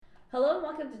Hello and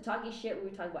welcome to Talking Shit, where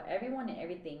we talk about everyone and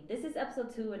everything. This is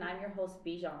episode 2, and I'm your host,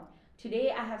 Bijan.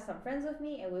 Today, I have some friends with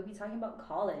me, and we'll be talking about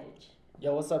college.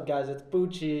 Yo, what's up, guys? It's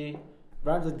Fuqi.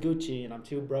 Rhymes with Gucci, and I'm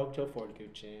too broke to afford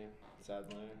Gucci,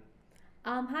 sadly.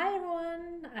 Hi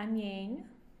everyone, I'm Yang.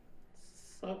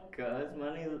 Sup, guys?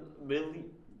 My name is Billy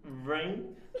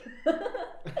Rain.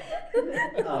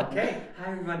 Okay,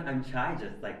 hi everyone, I'm Chai,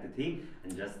 just like the tea,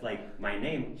 and just like my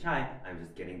name, Chai, I'm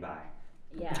just getting by.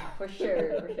 Yeah, for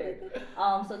sure.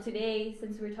 So today,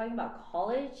 since we're talking about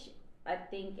college, I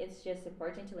think it's just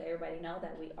important to let everybody know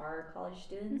that we are college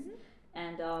students.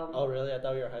 And Oh, really? I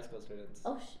thought we were high school students.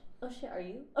 oh shit, are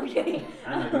you? Okay.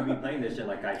 I don't know, you be playing this shit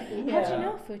like high school. Yeah. How'd you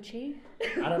know, Fuqi?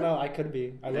 I don't know. I could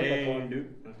be. I look like one.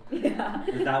 dude. Yeah.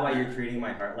 Is that why you're treating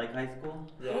my heart like high school?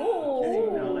 Yeah.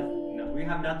 Oh. No, we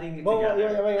have nothing Whoa,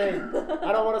 together. wait.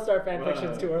 I don't want to start fan Whoa.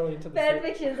 fictions too early into the Fan se-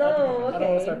 fictions, I oh, don't want to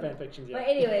okay. start fan fictions yet. But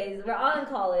anyways, we're all in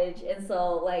college, and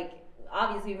so like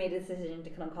obviously we made a decision to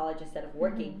come to college instead of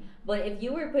working. But if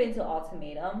you were put into an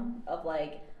ultimatum of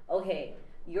like, okay,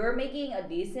 you're making a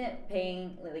decent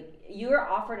paying, like you were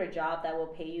offered a job that will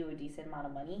pay you a decent amount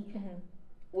of money,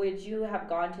 would you have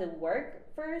gone to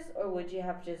work first, or would you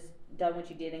have just done what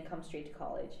you did and come straight to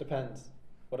college? Depends.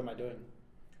 What am I doing?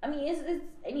 I mean, it's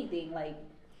anything like.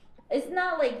 It's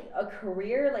not like a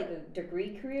career, like a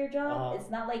degree career job. Uh-huh. It's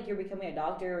not like you're becoming a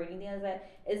doctor or anything like that.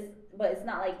 But it's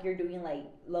not like you're doing like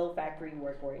low factory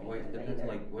work or anything. Wait, like that depends, either.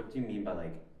 like, what do you mean by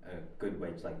like a good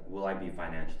wage? Like, will I be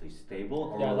financially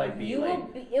stable, or Yeah, will like, I be you like...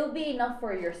 will be, it'll be enough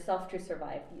for yourself to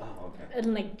survive. Oh, okay.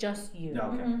 And like just you.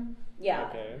 No, okay. Yeah.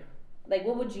 Okay. Like,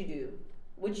 what would you do?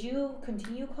 Would you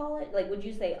continue college? Like, would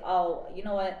you say, oh, you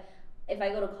know what? If I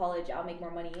go to college, I'll make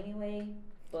more money anyway.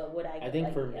 But would I? I think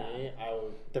like, for yeah. me, I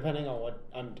would, depending on what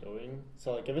I'm doing.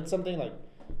 So like, if it's something like,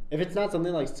 if it's not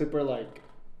something like super like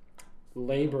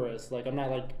laborious, like I'm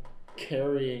not like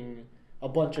carrying a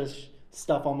bunch of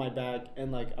stuff on my back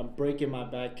and like I'm breaking my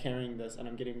back carrying this and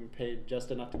I'm getting paid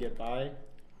just enough to get by.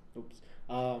 Oops.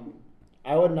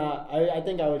 I would not. I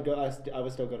think I would go. I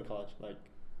would still go to college. Like,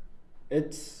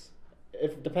 it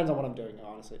depends on what I'm doing.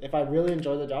 Honestly, if I really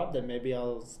enjoy the job, then maybe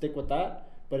I'll stick with that.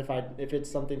 But if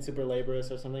it's something super laborious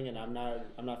or something and I'm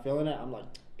not feeling it, I'm like,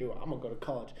 dude, I'm gonna go to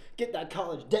college. Get that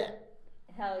college debt.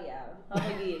 Hell yeah. How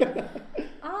about you?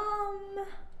 I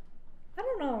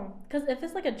don't know, cause if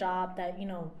it's like a job that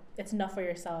it's enough for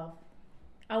yourself,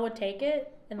 I would take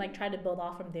it and like try to build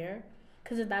off from there,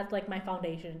 cause that's like my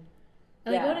foundation.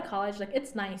 And like Yeah. going to college, like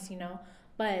it's nice,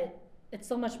 but it's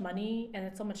so much money and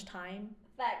it's so much time.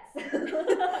 Facts.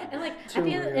 And like Too at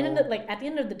the end real. at the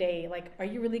end of the day, like, are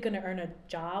you really gonna earn a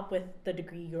job with the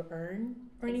degree you earn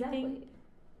or anything? Exactly.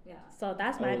 Yeah. So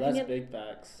that's my That's opinion. big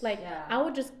facts. Like, Yeah. I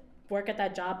would just work at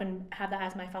that job and have that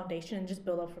as my foundation and just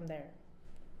build up from there.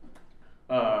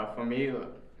 For me,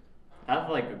 I have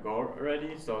like a goal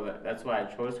already, so that's why I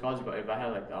chose college. But if I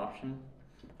had like the option,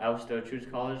 I would still choose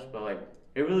college. But like,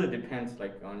 it really depends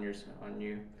like on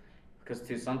you, because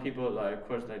to some people, like of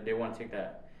course, like they want to take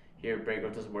that year break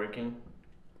of just working,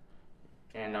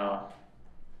 and I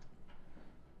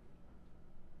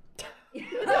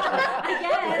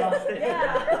guess.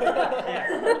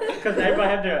 Yeah. because everybody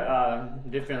have their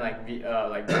different like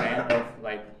brand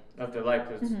of their life,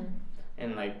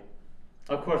 and like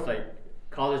of course like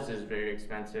college is very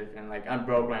expensive, and like I'm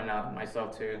broke right now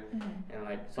myself too, and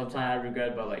like sometimes I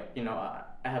regret, but like I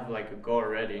have like a goal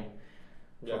already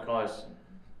for Yeah. college.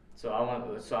 So I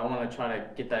want to try to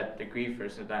get that degree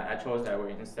first, and that I chose that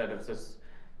way instead of just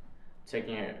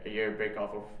taking a year break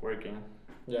off of working.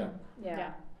 Yeah.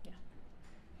 Yeah.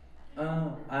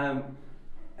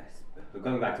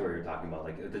 Going back to what you're talking about,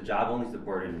 like if the job only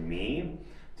supported me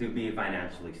to be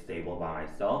financially stable by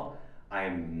myself, I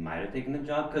might have taken the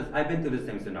job, because I've been through the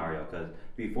same scenario. Because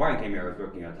before I came here, I was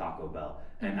working at Taco Bell,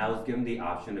 and I was given the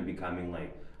option of becoming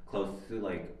like close to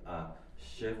like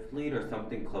shift lead or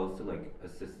something close to like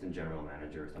assistant general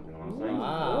manager or something along those lines.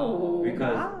 Wow.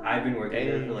 Because I've been working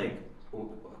there Dang. for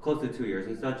like close to 2 years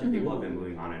and such, and people have been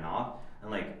moving on and off,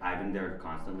 and like I've been there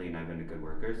constantly, and I've been a good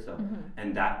worker. So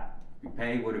and that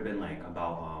pay would have been like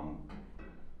about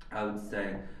I would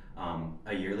say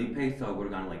a yearly pay, so it would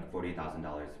have gone like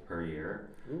 $40,000 per year.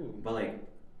 Ooh. But like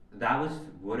that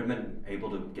would have been able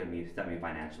to set me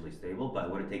financially stable, but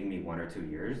it would have taken me 1 or 2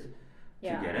 years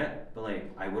Yeah. to get it. But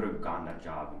like I would have gotten that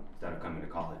job instead of coming to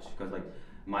college, because like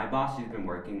my boss, she's been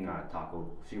working at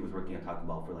she was working at Taco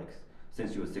Bell for like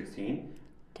since she was 16.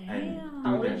 Damn. And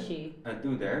How old through is there- she? And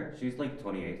through there, she's like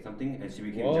 28 something, and she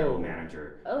became Whoa. general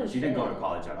manager. Oh, and she didn't go to shit.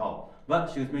 college at all, but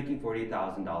she was making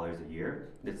 $40,000 a year,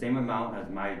 the same amount as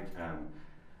my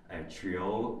a trio,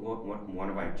 one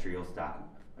of my trio staff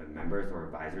members or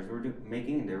advisors were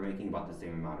making. They were making about the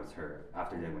same amount as her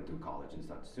after they went through college and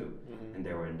such too, and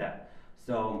they were in debt.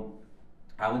 So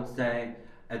I would say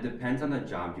it depends on the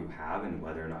job you have and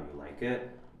whether or not you like it.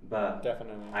 But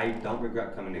Definitely. I don't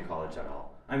regret coming to college at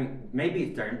all. I mean,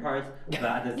 maybe certain parts, but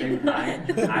at the same time,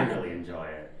 I really enjoy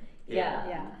it. Yeah.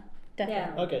 Yeah.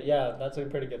 Definitely. Okay, yeah, that's a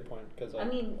pretty good point. Cause, like, I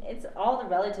mean, it's all the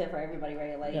relative for everybody,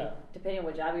 right? Like, Yeah. depending on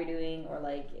what job you're doing, or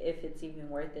like if it's even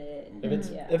worth it.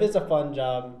 if it's a fun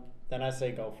job, then I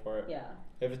say go for it. Yeah.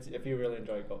 If you really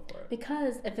enjoy it, go for it.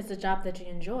 Because if it's a job that you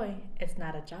enjoy, it's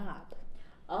not a job.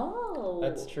 Oh.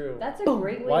 That's true. That's a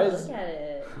great way Why to is- look at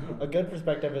it. A good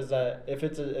perspective is that if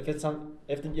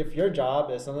your job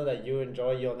is something that you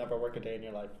enjoy, you'll never work a day in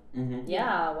your life. Mm-hmm.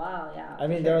 Yeah. Wow. Yeah. I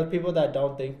mean, there are people that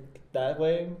don't think that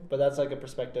way, but that's like a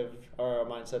perspective or a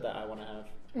mindset that I want to have.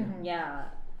 Mm-hmm. Yeah.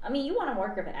 I mean, you want to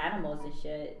work with animals and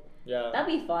shit. Yeah. That'd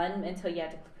be fun until you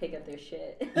have to pick up their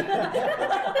shit.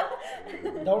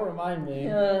 Don't remind me.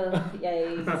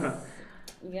 Yikes.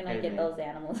 You're gonna Hey, get man. those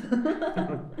animals.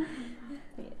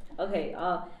 Okay,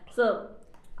 so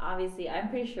obviously I'm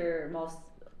pretty sure most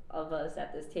of us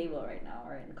at this table right now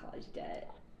are in college debt.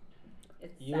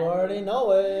 It's You sadly- already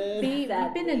know it. We've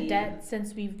been in Sadly. debt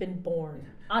since we've been born.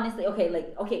 Honestly,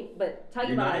 but talking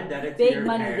You're not about indebted to big your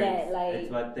money parents. debt, like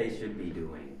It's what they should be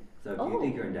doing. So if Oh. you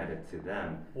think you're indebted to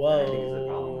them, then Whoa. I think it's a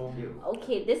problem with you.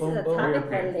 okay, this Boom, is a boom. topic Your for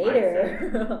parents'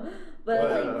 later.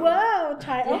 But like, Whoa. Whoa,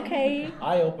 try okay.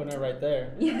 Eye opener right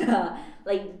there. yeah,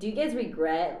 like, do you guys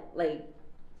regret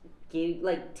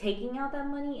taking out that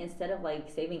money instead of like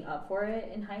saving up for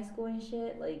it in high school and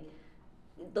shit? Like,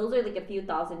 those are like a few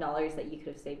 $1,000s that you could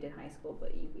have saved in high school,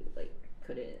 but you like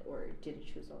couldn't or didn't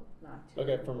choose not to.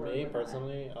 Okay, for or me whatnot.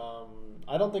 personally,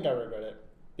 I don't think I regret it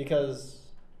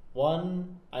because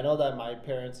one, I know that my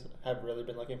parents have really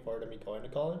been looking forward to me going to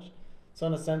college. So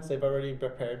in a sense, they've already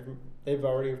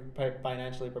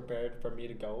financially prepared for me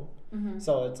to go. Mm-hmm.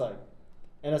 So it's like,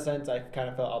 in a sense, I kind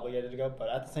of felt obligated to go, but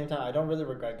at the same time, I don't really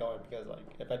regret going because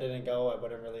like if I didn't go, I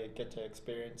wouldn't really get to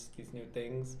experience these new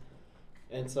things.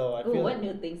 And so I Ooh, feel what like,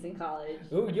 new things in college?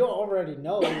 ooh, you already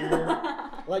know,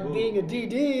 like being a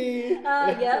DD.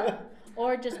 Yep.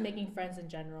 Or just making friends in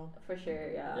general. For sure,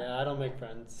 yeah. Yeah, I don't make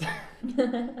friends. You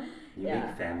Yeah.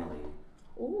 make family.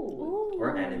 Ooh.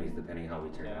 Or enemies, depending how we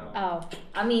turn Yeah. out. Oh,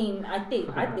 I mean, I think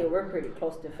we're pretty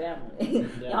close to family.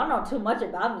 Yeah. Y'all know too much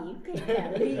about me. You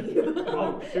can't leave.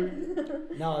 Oh,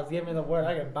 shoot. No, it's giving me the word.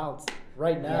 I can bounce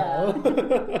right now.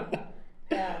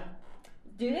 Yeah.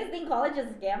 Do you guys think college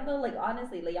is a scam though? Like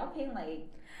honestly, like y'all paying like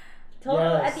total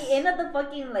at the Yes. end of the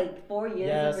fucking like 4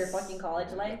 years of your Yes. fucking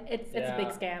college life? it's a big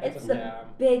scam. It's a a scam.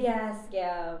 big ass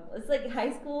scam. It's like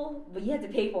high school, but you have to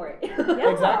pay for it.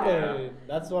 Exactly.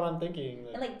 That's what I'm thinking.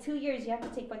 In like 2 years, you have to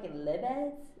take fucking lib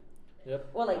eds Yep.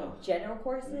 or like Oh. general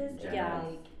courses. General. Yeah.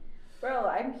 Like, bro,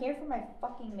 I'm here for my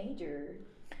fucking major.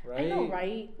 Right. I know,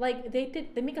 right? Like they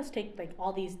make us take like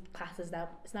all these classes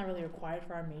that it's not really required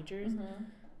for our majors. Mm-hmm.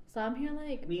 So I'm here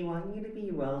like, We want you to be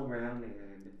well rounded.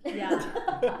 yeah,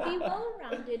 be well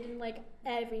rounded in like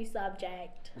every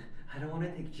subject. I don't want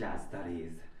to take jazz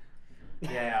studies.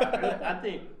 Yeah, I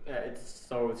think it's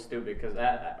so stupid because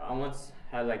I once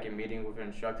had like a meeting with an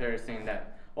instructor saying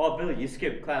that, oh Billy, you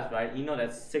skipped class, right? You know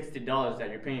that's $60 that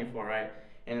you're paying for, right?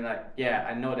 And like, yeah,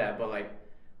 I know that, but like,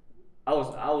 I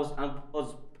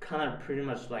was kind of pretty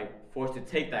much like forced to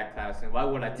take that class, and why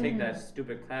would I take that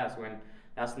stupid class when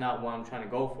that's not what I'm trying to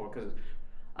go for? Because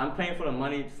I'm paying for the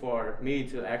money for me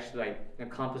to actually like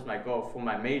accomplish my goal for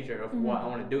my major of what I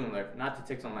want to do in life, not to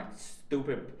take some like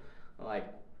stupid like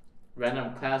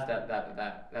random class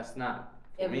that's not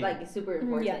for It was me. like super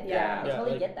important. Yeah, Yeah, I yeah.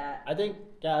 totally Like, get that. I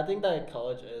think that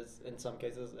college is in some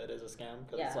cases it is a scam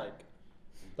because it's Yeah. like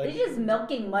They're just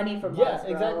milking money from yeah, us,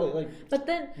 bro. exactly. Like But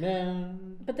then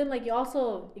man, like you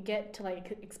also get to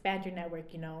like expand your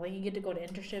network. You know, like you get to go to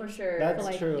internships For sure. That's for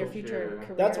like true. your future Sure.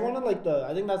 career. that's one of like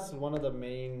I think that's one of the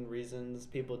main reasons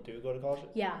people do go to college.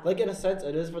 yeah. Like in a sense,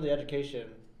 it is for the education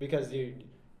because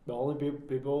the only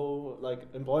people like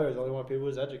employers only want people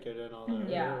who's educated and all that. Mhm.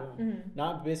 Yeah.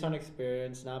 Not based on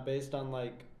experience, not based on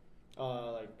like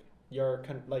your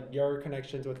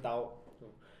connections without,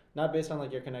 not based on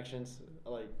like your connections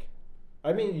like.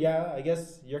 I mean, yeah, I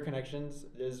guess your connections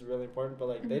is really important, but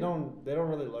like they don't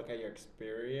really look at your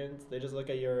experience. They just look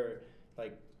at your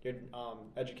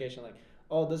education. Like,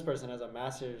 oh, this person has a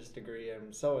master's degree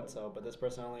and so, but this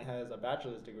person only has a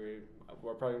bachelor's degree.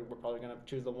 we're probably gonna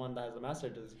choose the one that has a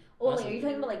master's. Oh, like, master's are you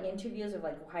talking degree. about like interviews of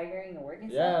like hiring and work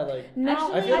and Yeah, stuff? like No,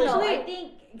 Actually, I feel like- I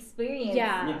think experience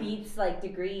Yeah. beats like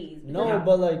degrees. no, Yeah.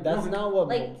 but like that's not what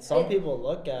Like, some it- people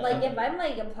look at. Like if I'm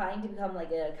like applying to become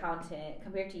like an accountant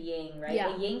compared to Ying, right?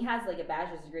 Yeah. And Ying has like a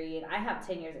bachelor's degree and I have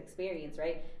 10 years experience,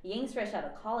 right? Ying's fresh out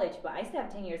of college, but I still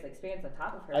have 10 years experience on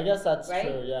top of her. I guess that's right?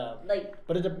 true, yeah. Like,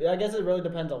 But I guess it really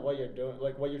depends on what you're doing,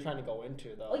 like what you're trying to go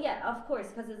into, though. oh yeah, of course,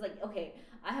 because it's like, okay,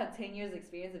 I have 10 years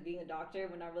experience of being a doctor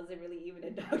when I wasn't really even a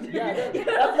doctor. Yeah, You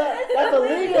know? that's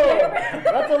illegal.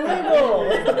 That's illegal.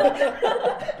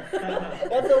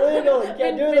 That's illegal. You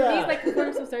can't do when that. he's like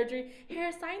performing some surgery,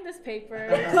 here, sign this paper.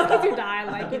 Just in case you die,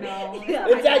 like, you know. Yeah,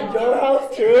 Is I that know. your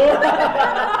house too?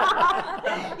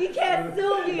 You can't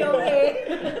sue me, okay?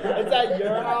 Is that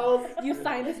your house? You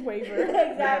sign this waiver.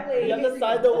 Exactly. You have to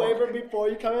sign the waiver before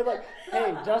you come in. Like,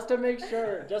 hey, just to make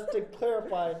sure, just to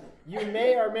clarify, you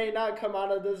may or may not come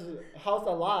out of this house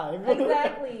alive.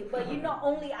 Exactly, but you know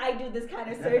only I do this kind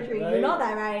of surgery. You Right. know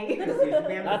that, right?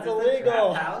 That's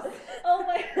illegal. Oh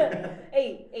my god.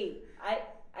 Hey,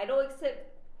 I don't accept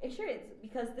insurance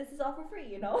because this is all for free,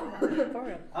 you know? For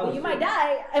real. Well, you might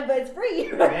die, but it's free.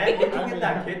 Man, Right? where'd you get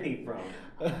that kidney from?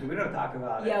 We don't talk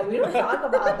about it. Yeah, we don't talk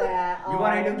about that. You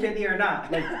want a new kidney or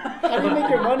not? Like, how do you make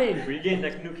your money? Where you getting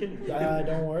that new kidney?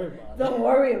 Don't worry about it. Don't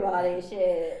worry about it,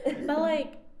 shit. But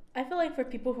like, I feel like for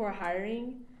people who are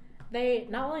hiring, they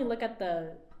not only look at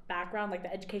the background, like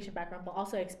the education background, but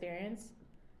also experience.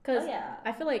 Cause Oh, yeah.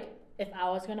 I feel like if I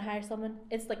was gonna hire someone,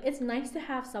 it's like it's nice to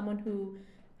have someone who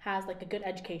has like a good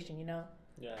education, you know.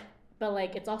 Yeah. But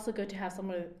like, it's also good to have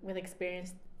someone with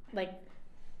experience. Like,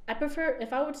 I prefer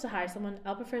if I were to hire someone,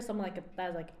 I'll prefer someone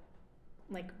that's like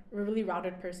a really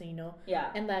rounded person, you know,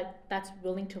 Yeah. and that's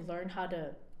willing to learn how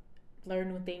to learn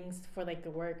new things for like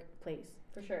the workplace.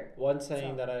 For sure. One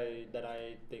saying So- that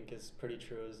I think is pretty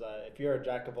true is that if you're a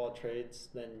jack of all trades,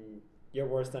 then you're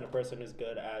worse than a person who's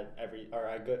good at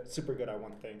super good at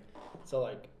one thing. So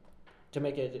like, to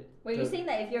make it. Were you to- saying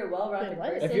that if you're a well-rounded Wait,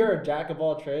 what? person? If you're a jack of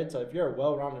all trades, so if you're a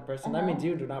well-rounded person, that Uh-huh. means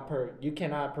you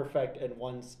cannot perfect in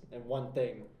one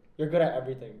thing. You're good at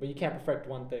everything, but you can't perfect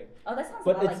one thing. Oh, that sounds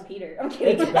But a lot it's- like Peter. I'm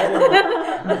kidding. It's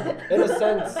better. In a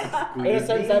sense,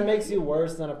 that makes you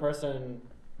worse than a person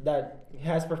that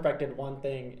has perfected one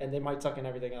thing and they might suck in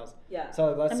everything else. Yeah.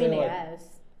 So let's I mean, say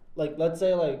yes. let's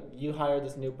say like you hire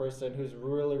this new person who's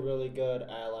really really good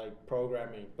at like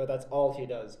programming, but that's all he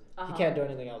does. Uh-huh. He can't do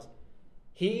anything else.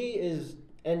 He is,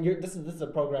 and this is a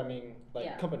programming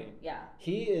Yeah. company. Yeah.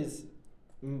 He is.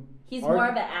 He's Arg- more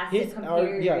of an asset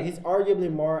compared. he's arguably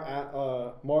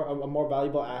a more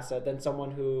valuable asset than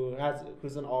someone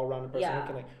who's an all-rounded person Yeah. who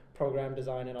can like program,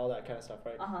 design, and all that kind of stuff,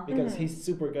 right? Uh-huh. Because Mhm. he's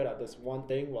super good at this one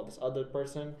thing, while this other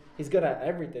person he's good at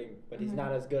everything, but he's Mhm.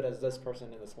 not as good as this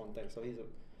person in this one thing. So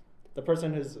the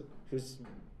person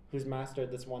who's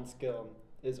mastered this one skill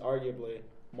is arguably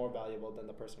more valuable than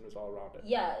the person who's all-rounded.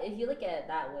 Yeah, if you look at it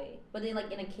that way. But then,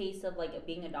 like, in a case of, like,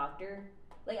 being a doctor,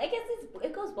 like, I guess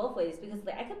it goes both ways because,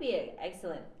 like, I could be an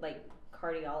excellent, like,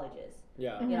 cardiologist.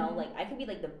 Yeah. You know, Mhm. like, I could be,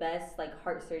 like, the best, like,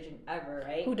 heart surgeon ever,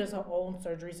 right? Who does her own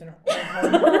surgeries in her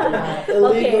own home? Yeah,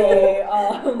 illegal.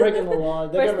 Okay, Breaking the law.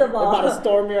 First of all- they're about to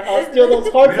storm your house, steal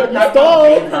those hearts We that don't you talk about stole.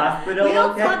 Bates Hospital, We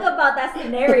don't okay? talk about that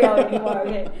scenario anymore,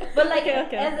 okay? But, like,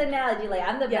 Okay. as an analogy, like,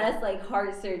 I'm the Yeah. best, like,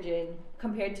 heart surgeon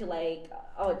compared to, like,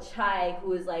 Chai,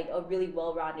 who is, like, a really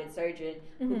well-rounded surgeon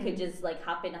who Mhm. could just, like,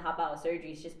 hop in and hop out of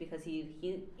surgeries just because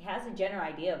he has a general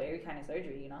idea of every kind of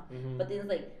surgery, you know? Mhm. But then it's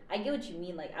like, I get what you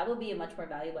mean. Like, I would be a much more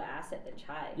valuable asset than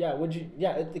Chai. Yeah, would you?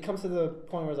 Yeah, it comes to the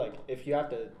point where it's like, if you have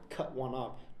to cut one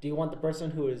off, do you want the person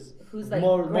who's like,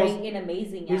 great and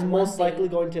amazing who's at most one likely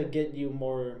thing? going to get you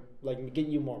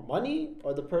more money,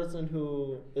 or the person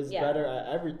who is Yeah. better at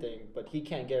everything, but he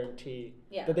can't guarantee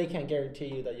Yeah. that they can't guarantee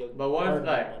you that you'll. But what earn if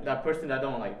more like money. that person that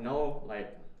don't like know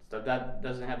like stuff that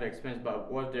doesn't have the experience,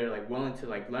 but what if they're like willing to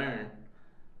like learn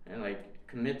and like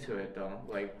commit to it though?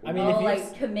 Like I mean, if you like,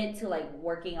 s- commit to, like,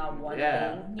 working on one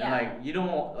yeah, thing. and Yeah. like you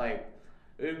don't like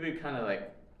it would be kind of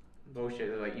like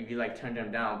bullshit like if you like turn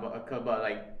them down, but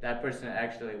like that person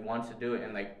actually like, wants to do it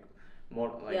and like more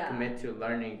like Yeah. commit to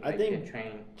learning I like think and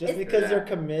train. just It's- because Yeah. you're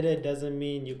committed doesn't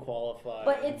mean you qualify.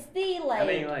 But it's the, like,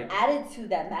 mean, like- attitude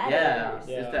that matters. Yeah,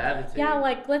 Yeah. it's the attitude. Yeah,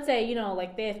 like let's say, you know,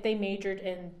 like if they majored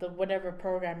in the whatever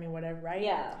programming, whatever, right?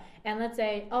 Yeah. And let's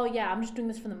say, oh yeah, I'm just doing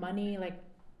this for the money. Like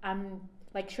I'm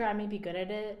like sure I may be good at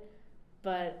it,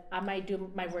 but I might do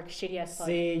my work shitty as fuck.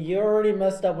 See, you already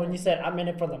messed up when you said I'm in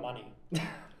it for the money.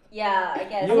 Yeah, I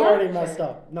guess. You yeah, already for messed sure.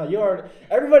 up. No, you already.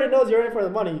 Everybody knows you're in for the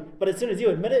money, but as soon as you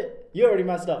admit it, you already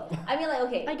messed up. I mean, like,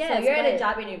 okay, I so guess, you're at a but-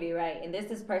 job interview, right? And there's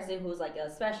this person who's like a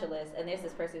specialist, and there's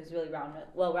this person who's really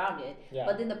well-rounded. Yeah.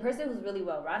 But then the person who's really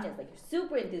well-rounded is like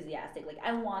super enthusiastic, like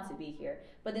I want to be here.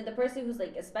 But then the person who's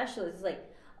like a specialist is like,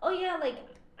 oh yeah, like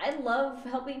I love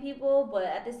helping people, but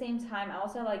at the same time, I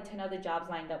also have like 10 other jobs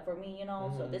lined up for me, you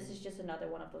know. So Mhm. this is just another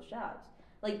one of those jobs.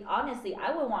 Like honestly,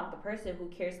 I would want the person who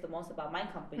cares the most about my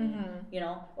company, Mhm. you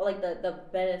know, or like the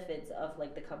benefits of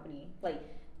like the company. Like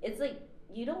it's like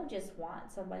you don't just want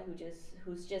somebody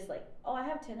who's just like, oh, I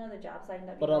have 10 other jobs lined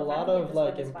up. But you a know, if I lot don't get of this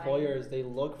like one, it's fine. employers, they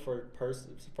look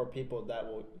for people that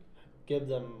will give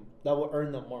them that will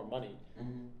earn them more money.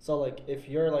 Mm-hmm. So like if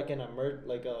you're like in a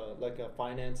like a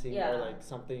financing Yeah. or like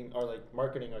something or like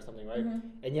marketing or something, right? Mhm.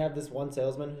 And you have this one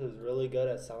salesman who's really good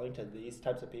at selling to these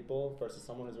types of people versus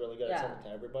someone who's really good Yeah. at selling to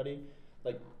everybody.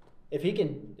 Like if he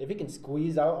can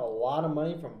squeeze out a lot of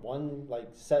money from one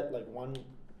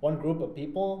one group of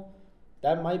people,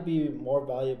 that might be more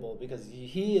valuable because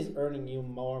he is earning you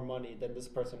more money than this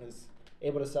person who's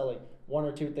able to sell like one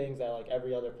or two things at like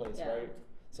every other place, Yeah. right?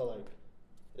 So like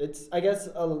it's I guess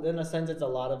in a sense it's a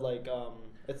lot of like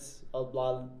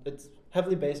it's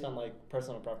heavily based on like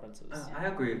personal preferences. I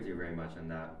agree with you very much on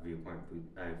that viewpoint,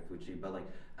 Fuqi. But like,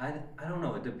 I don't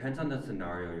know. It depends on the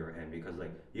scenario you're in because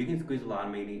like you can squeeze a lot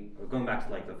of money. Going back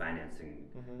to like the financing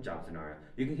Mhm. job scenario,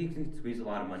 you can squeeze a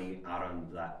lot of money out on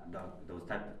those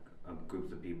type of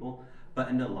groups of people. But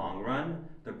in the long run,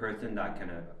 the person that can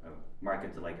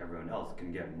market to like everyone else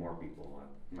can get more people,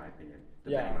 in my opinion,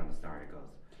 depending Yeah. on the scenario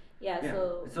goes. Yeah, Yeah.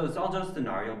 so it's all just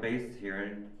scenario based here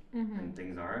and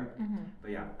things are.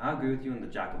 But yeah, I agree with you in the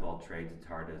jack of all trades. It's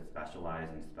hard to specialize,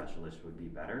 and specialist would be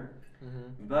better.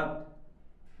 Mm-hmm. But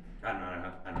I don't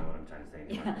know what I'm trying to say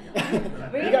anymore. yeah.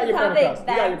 But Bring You got the your point topic across. You got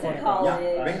back your to point across. college.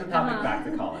 yeah, bring the topic Uh-huh. back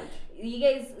to college. You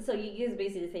guys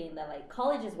basically saying that like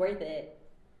college is worth it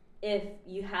if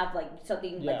you have like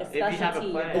something like a Yeah. If you have a specialty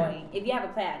you're plan. going. If you have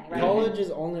a plan, right? College is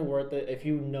only worth it if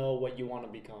you know what you want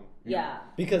to become. Yeah.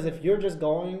 Because if you're just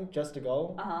going just to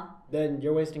go, Uh huh. then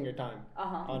you're wasting your time. Uh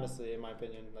huh. Honestly, in my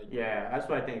opinion, like Yeah, that's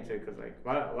what I think too. Cause like,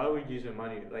 why would you use your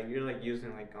money? Like you're like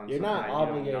using like on you're something not that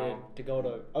you don't obligated know. to go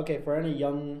to. Okay, for any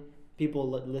young people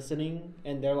listening,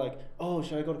 and they're like, "Oh,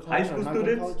 should I go to High college? school or not go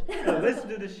to students, college?" let's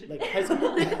do this shit. Like high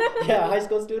school, yeah, high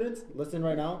school students, listen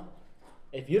right now.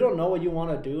 If you don't know what you want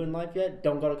to do in life yet,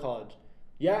 don't go to college.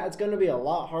 Yeah, it's going to be a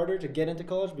lot harder to get into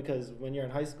college because when you're in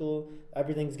high school,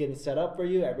 everything's getting set up for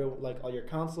you. Like all your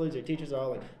counselors, your teachers are all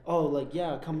like, "Oh, like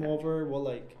yeah, come over. We'll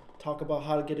like talk about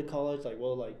how to get to college. Like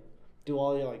we'll like do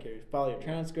all your like file your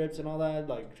transcripts and all that.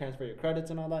 Like transfer your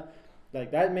credits and all that.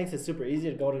 Like that makes it super easy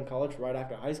to go to college right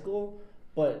after high school.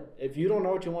 But if you don't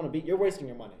know what you want to be, you're wasting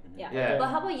your money. Yeah. Yeah. But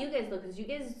how about you guys though? Because you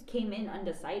guys came in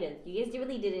undecided. You guys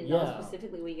really didn't know Yeah.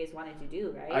 specifically what you guys wanted to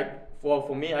do, right?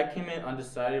 For me, I came in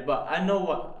undecided, but I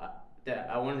know that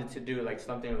I wanted to do like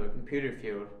something with the computer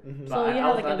field. Mhm. But So you I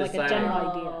have was like a undecided. general Oh.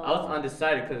 idea. I was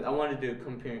undecided because I wanted to do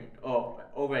computer. Oh,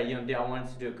 over at UMD, I wanted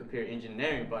to do computer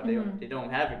engineering, but they don't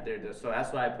have it there. So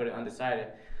that's why I put it undecided.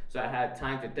 So I had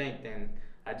time to think. Then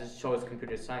I just chose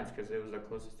computer science because it was the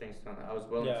closest thing. So I was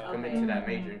willing Yeah. to commit Okay. to that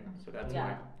major. So that's Yeah.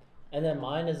 why. And then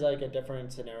mine is like a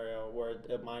different scenario where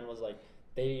mine was like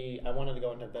I wanted to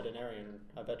go into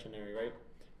veterinary, right?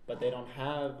 But they don't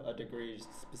have a degree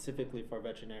specifically for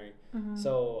veterinary.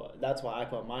 So that's why I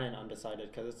put mine in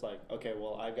undecided because it's like, okay,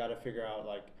 well, I've got to figure out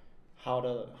like how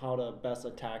to best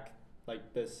attack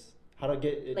like this, how to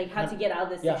get it, Like how to get out of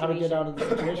this yeah, situation. how to get out of the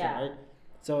situation, Yeah. right?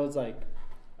 So it's like,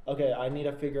 okay, I need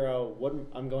to figure out what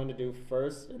I'm going to do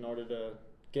first in order to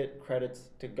get credits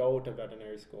to go to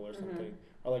veterinary school or something,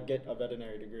 or like get a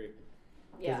veterinary degree.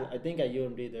 Because Yeah. I think at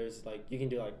UMD there's like you can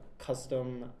do like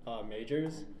custom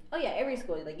majors. Oh yeah, every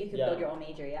school like you can Yeah. build your own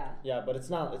major. Yeah. Yeah, but it's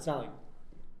not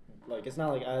like it's not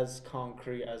like as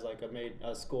concrete as like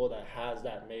a school that has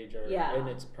that major Yeah. in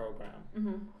its program.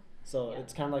 Mhm. So Yeah.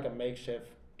 it's kind of like a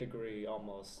makeshift degree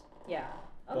almost. Yeah.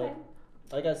 But Okay.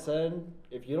 like I said,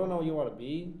 if you don't know what you want to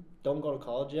be, don't go to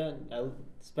college yet.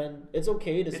 It's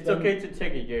okay to It's spend. okay to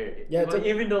take a year. Yeah, it's but okay.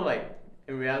 even though like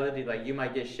in reality, like you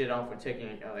might get shit on for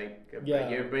taking a Yeah.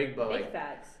 year break, but Big like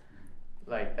facts.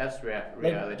 that's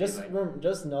reality. Like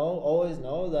just always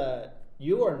know that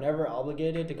you are never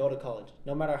obligated to go to college.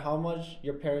 No matter how much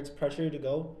your parents pressure you to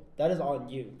go, that is on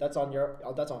you. That's on your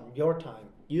time.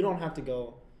 You don't have to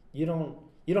go. You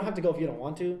don't have to go if you don't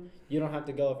want to. You don't have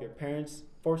to go if your parents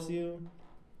force you.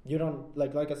 You don't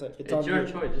like I said. It's on your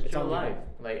you. choice. It's your on you. life.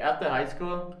 Like after high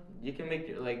school, you can make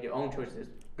your own choices.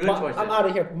 Good choices. I'm out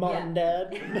of here, mom Yeah. and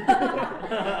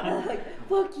dad. Like,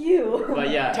 fuck you. But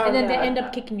yeah. And then they Yeah. end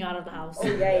up kicking you out of the house. Oh,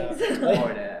 yikes.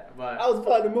 Or that. But I was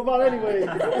fun to move on anyway.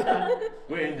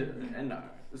 we're in the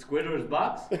Squidward's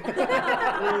box.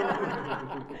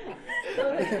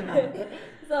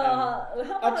 So, how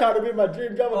about I'm trying to be my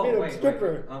dream job of being a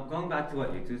stripper. Going back to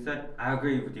what you two said, I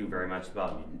agree with you very much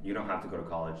about you don't have to go to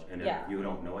college, and if Yeah. you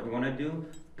don't know what you want to do,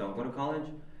 don't go to college.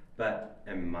 But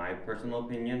in my personal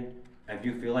opinion, if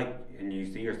you feel like and you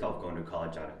see yourself going to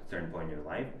college at a certain point in your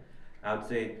life, I would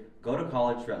say go to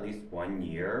college for at least 1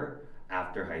 year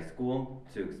after high school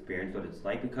to experience what it's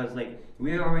like, because like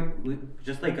we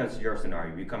just like as your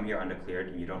scenario, you come here undeclared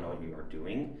and you don't know what you are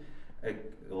doing,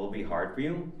 it will be hard for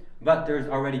you. But there's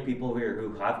already people here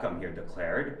who have come here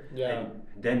declared, and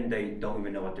then they don't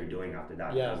even know what they're doing after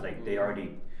that, because like they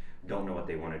already don't know what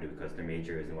they want to do because their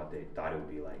major isn't what they thought it would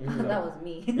be like. So, that was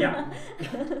me. yeah.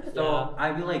 So Yeah.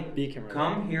 I feel like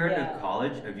come here Yeah. to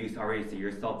college if you already see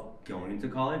yourself going into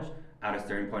college at a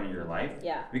certain point in your life.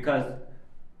 Yeah. Because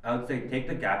I would say take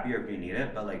the gap year if you need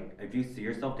it, but like if you see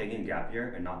yourself taking a gap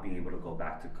year and not being able to go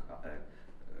back to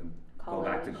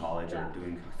college Yeah. or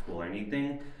doing school or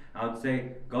anything, I would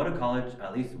say go to college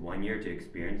at least 1 year to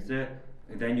experience it.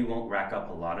 And then you won't rack up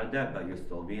a lot of debt, but you'll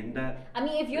still be in debt. I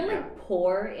mean, if you're Yeah. like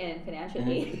poor and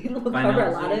financially able to cover a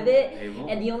Financially lot of it, able.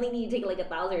 and you only need to take like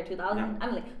 1,000 or 2,000, Yeah.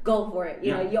 I'm like, go for it.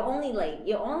 You know, Yeah. you're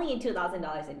only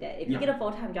 $2,000 in debt. If you Yeah. get a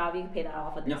full-time job, you can pay that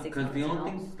off within Yeah, 6 because months. the you only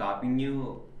know? thing stopping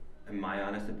you, in my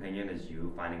honest opinion, is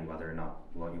you finding whether or not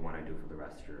what you want to do for the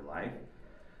rest of your life.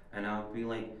 And I would be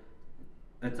like,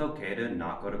 it's okay to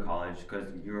not go to college because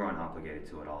you're unobligated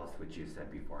to it all, is what you said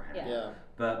beforehand. Yeah.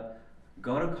 But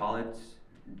go to college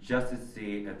just to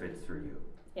see if it's for you.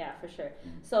 Yeah, for sure.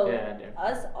 So Yeah, definitely.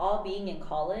 us all being in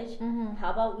college, Mhm.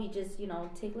 how about we just,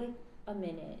 take like a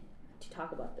minute to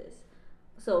talk about this?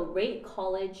 So rate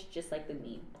college just like the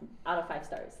meme, out of 5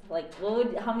 stars. Like,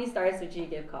 how many stars would you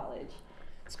give college?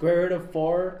 Square root of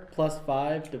 4 plus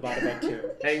 5 divided by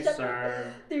 2. Hey,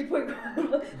 sir.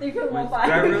 3.15.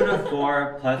 Square root of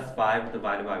 4 plus 5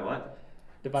 divided by what?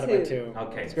 Divided by 2.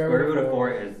 Okay, Square square root root of of 4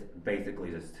 4 is basically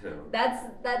just 2. That's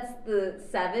the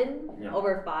 7 Yeah.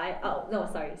 over 5. Oh no,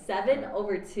 sorry, 7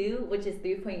 over 2, which is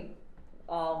 3.15.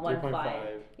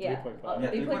 3.5. Yeah, 3.5.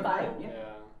 Yeah, 3.5. yeah.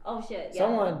 Oh shit. Yeah.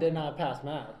 Someone did not pass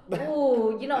math.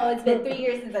 Ooh, it's been 3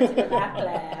 years since I took a math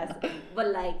class, but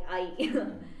like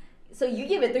so you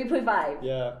give it 3.5.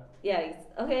 Yeah. Yeah.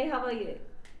 Okay. How about you?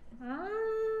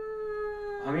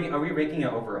 I mean, are we ranking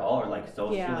it overall or like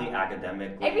socially, Yeah.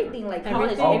 academically? Everything like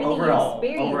college, Everything. everything overall, you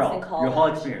experienced overall, in college. your whole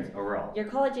experience overall. Your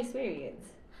college experience.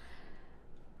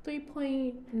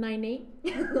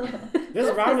 3.98.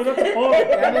 Just round it up to 4,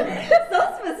 damn it.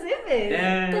 So specific.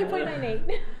 And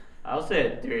 3.98. I'll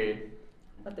say 3.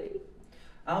 A 3.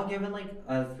 I'll give it like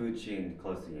a Fuqi and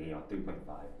close to 3.5.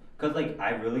 Cause like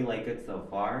I really like it so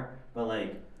far, but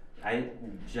like I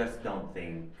just don't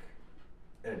think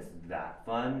it's that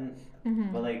fun.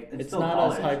 Mhm. But like it's It's still not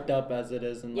college. as hyped up as it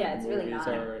is in Yeah, like it's really movies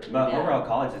not. or. But Yeah. overall,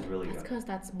 college is really That's good. because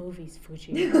that's movies,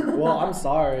 Fuji. Well, I'm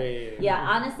sorry. Yeah,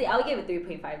 honestly, I would give it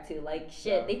 3.5 too. Like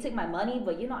shit, they took my money,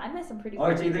 but I met some pretty.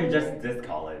 Or it's cool either people. just this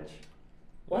college.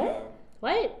 What?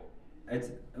 What? It's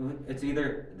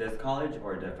either this college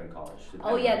or a different college.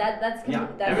 Oh yeah, that's Yeah.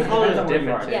 that's Every college is Depends on where you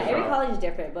different. are. yeah, every so- college is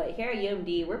different. But here at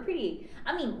UMD, we're pretty.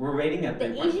 I mean, We're rating at the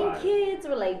 3.5. Asian kids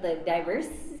or like the diverse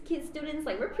kid students,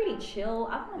 like we're pretty chill.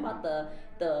 I don't know about the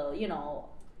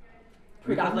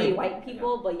predominantly like- white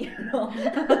people, but yeah.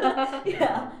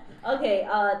 Okay,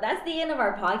 that's the end of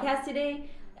our podcast today.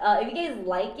 If you guys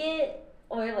like it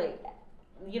or like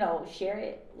share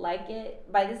it, like it.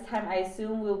 By this time, I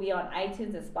assume we'll be on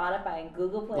iTunes and Spotify and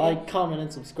Google Play. Like, comment,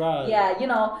 and subscribe. Yeah,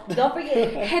 don't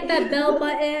forget. Hit that bell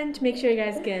button to make sure you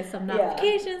guys get some Yeah.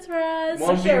 notifications for us.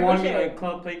 For sure, 1v1 for sure. at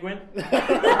Club Playground. Get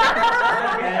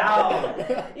out.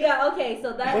 Yeah, okay,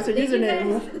 so that's What's the thank you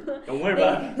username? guys- Don't worry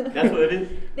about it. That's what it is.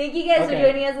 Thank you guys Okay. for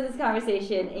joining us in this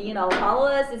conversation. And follow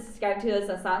us and subscribe to us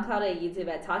on SoundCloud and YouTube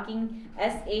at Talking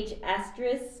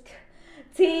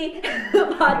 *T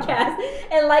Podcast,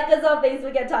 and like us on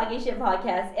Facebook at Talking Shit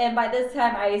Podcast. And by this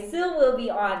time, I assume we'll be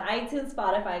on iTunes,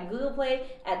 Spotify, and Google Play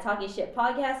at Talking Shit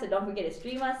Podcast. So don't forget to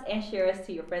stream us and share us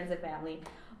to your friends and family.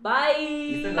 Bye.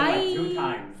 You said that like 2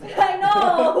 times. I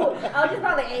know. I'll just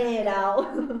probably edit it out.